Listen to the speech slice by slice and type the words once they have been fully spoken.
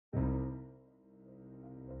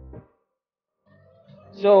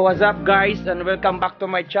So what's up guys, and welcome back to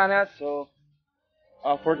my channel. So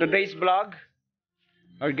for today's vlog,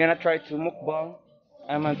 we're gonna try to mukbang.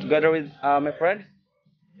 I'm together with my friend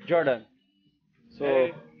Jordan. So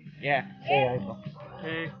Hey. yeah, say hi po.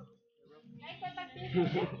 Hey.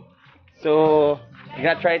 So we're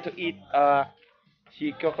gonna try to eat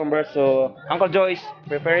sea cucumber. So Uncle Joy's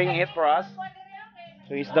preparing it for us.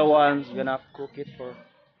 So he's the one who's gonna cook it for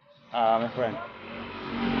my friend.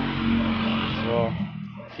 So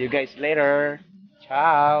see you guys later.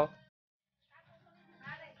 Ciao.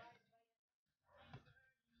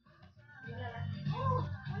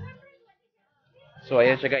 So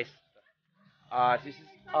ayan siya guys. This is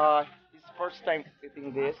his first time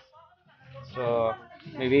eating this. So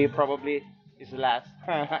maybe probably is last.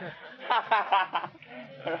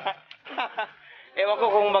 Ewan ko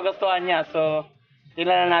kung magustuhan niya. So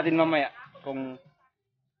tingnan na natin mamaya kung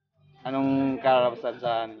anong kalalabasan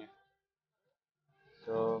sa ano niya.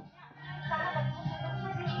 So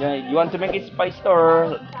yeah, you want to make it spicy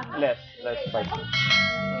or less? Less spicy.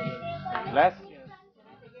 Less?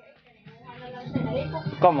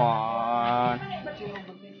 Come on.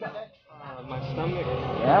 My stomach.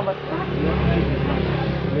 Yeah, but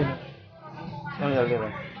only a little.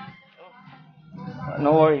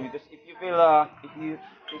 No worry, because if you feel if you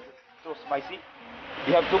it's too spicy,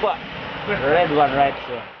 you have tuba, red one, right?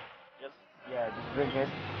 So just yeah, just drink it.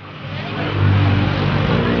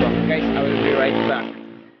 So guys, I will be right back.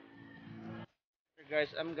 Guys,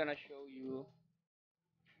 I'm gonna show you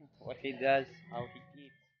what he does, how he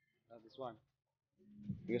eats this one,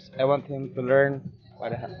 because I want him to learn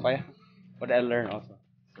what I learned also.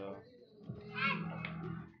 So,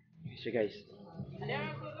 so guys,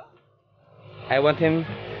 I want him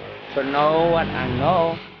to know what I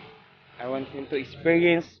know. I want him to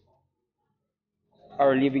experience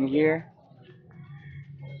our living here,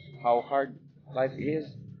 how hard life is,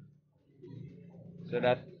 so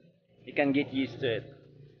that he can get used to it.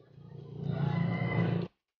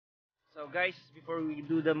 So guys, before we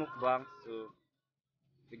do the mukbang, so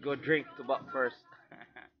we go drink tuba first.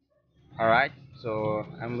 Alright, so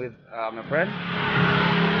I'm with my friend,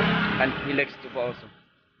 and he likes tuba also.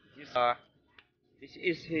 This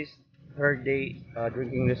is his third day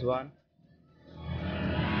drinking this one.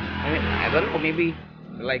 I don't know, maybe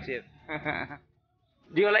he likes it.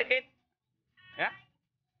 Do you like it? Yeah?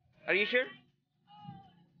 Are you sure?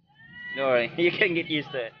 Don't worry, you can get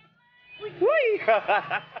used to it. Whee!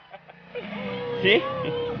 See?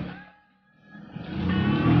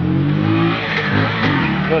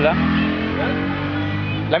 Good, huh?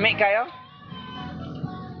 Lamig kayo?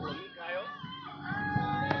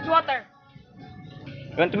 It's water.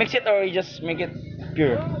 You want to mix it or you just make it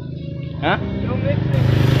pure? Huh? You mix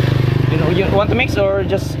it. You want to mix or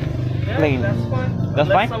just Yeah, plain? that's fine.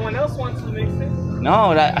 That's Unless fine? someone else wants to mix it.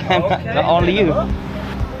 No, that Okay, not only you. huh?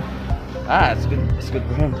 It's good. It's good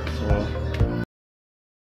for him. So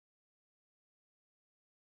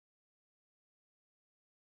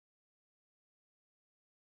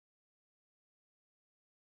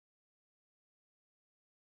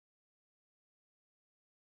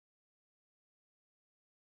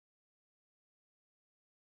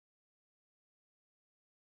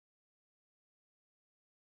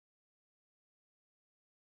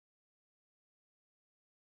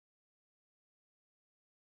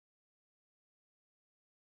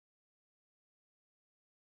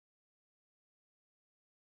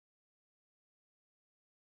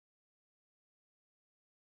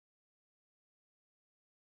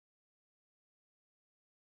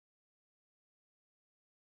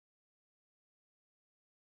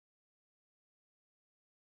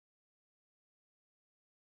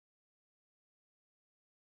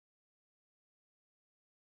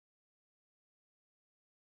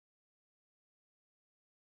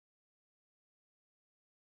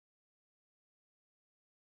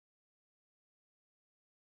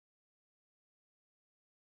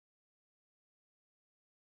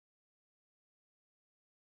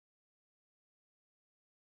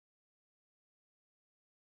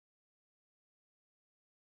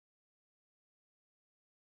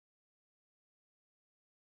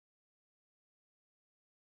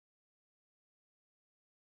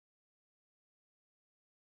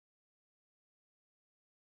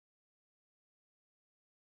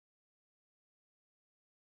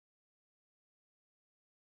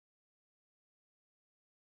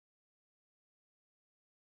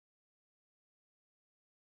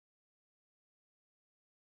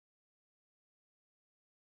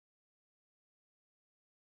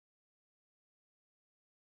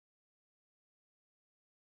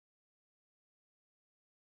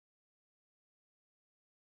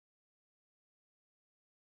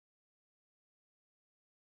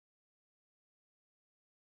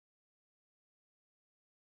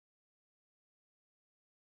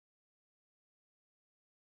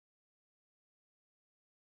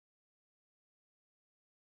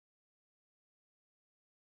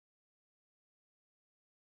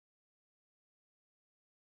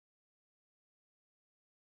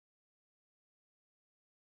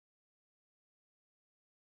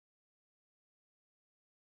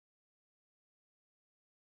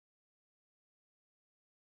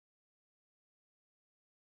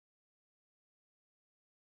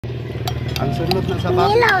Ang sunod na sa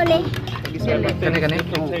baka. Ilaw ni. Kani.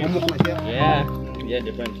 Umok na siya. Yeah. Yeah,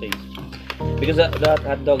 different taste. Because that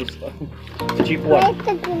hot dog is the cheap one.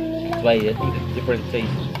 That's why it's different taste.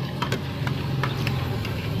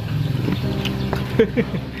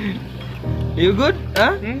 You good?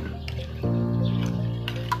 Huh?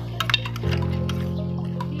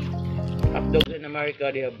 Hot dogs in America,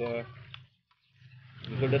 they have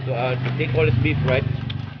they call it beef, right?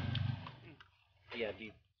 Yeah,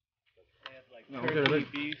 beef.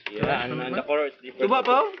 Yeah, and the color is different. Coba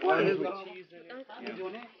pa?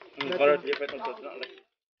 The color is different also. It's not like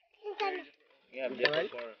yeah,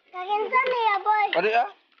 different color. Kaginsan niya, boy. Ada ya?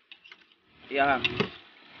 Yeah.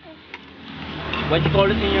 What you call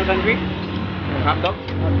it in your country? Hot dog?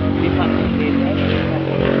 Beef hot dog.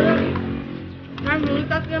 Ay,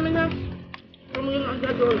 mulitas namin na. Tumulong ang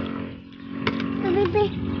gadol. Sabi,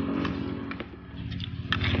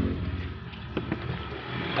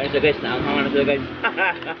 Ayun siya guys, naanghangan na siya guys.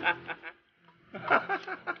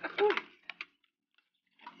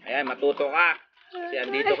 Ayan, matuto ka. Kasi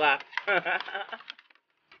andito ka.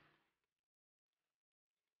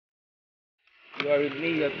 You are with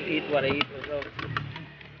me, you have to eat what I eat also.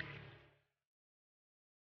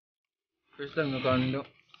 First time nakando.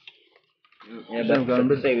 Yeah, but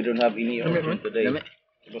to say we don't have any origin today.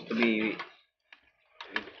 Supposed to be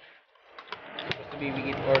we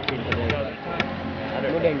eat origin today.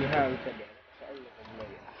 Other than you have today.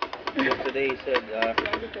 Because today said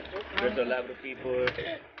there's a lot of people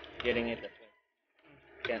getting it. That's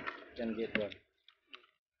why can get one.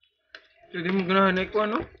 Jadi mo ganahan ko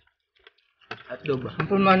ano? Hotdog ba?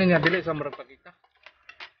 Ampun man niya dili sa murag pakita.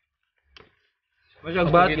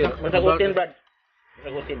 Masag bagyo. Masagutin, Brad.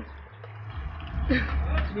 Masagutin.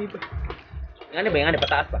 Nga ba? Nga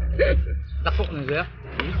pataas pa. Takok na siya.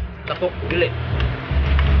 Takok, dili.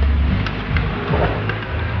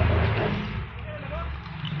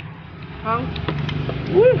 Ang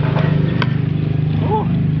Oh.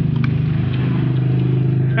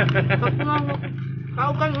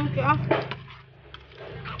 kau kan unti ah.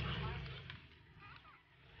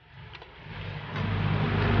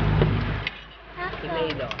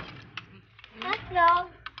 hotdog. Hotdog.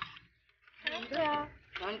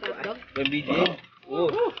 Hotdog. BJ. Oh.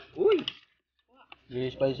 Uy.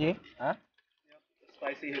 Very spicy? Huh?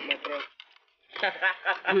 Spicy hit my throat.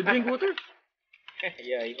 You drink water?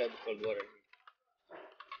 Yeah, you have cold water.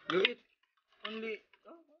 You eat only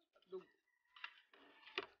hotdog.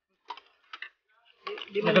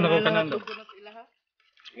 Di man Nako, na kanang natugod na sila ha.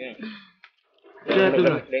 Yeah. Kaya ito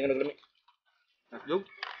na. Lagi. Hotdog?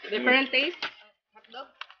 Different taste. Hotdog.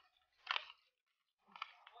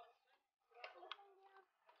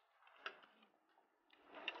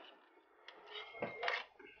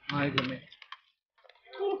 Ay, gami.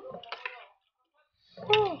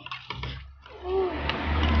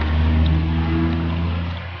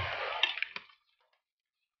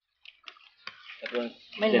 That one's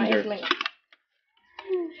Main ginger. mais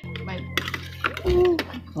main.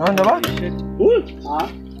 Ano ba? Uy.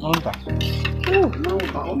 Ano ta?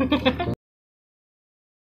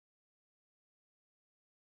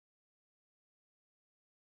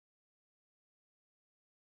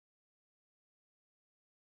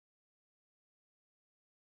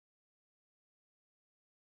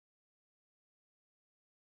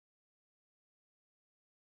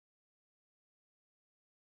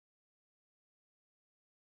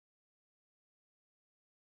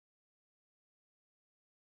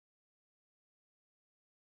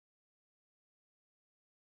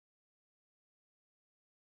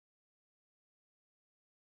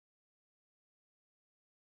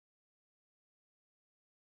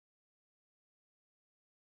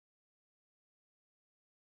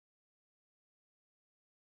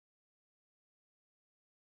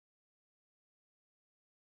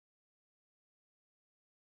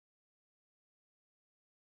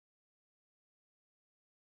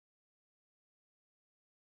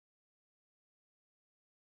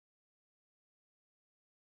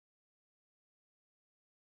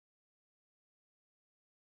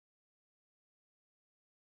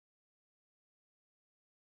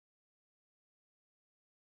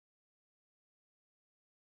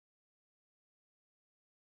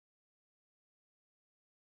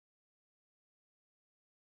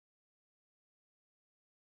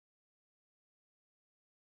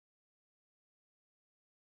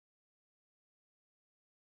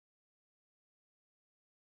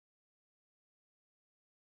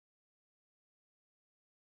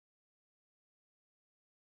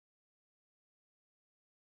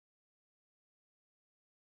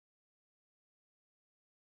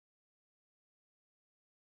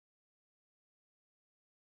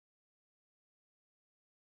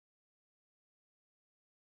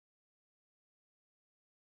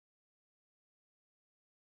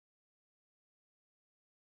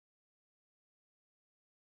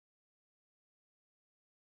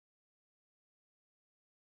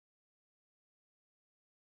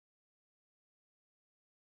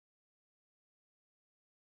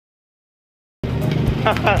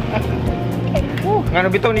 Nga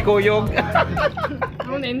bitaw ni Koyog.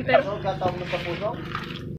 Ano na-enter? Katawag ng papuso.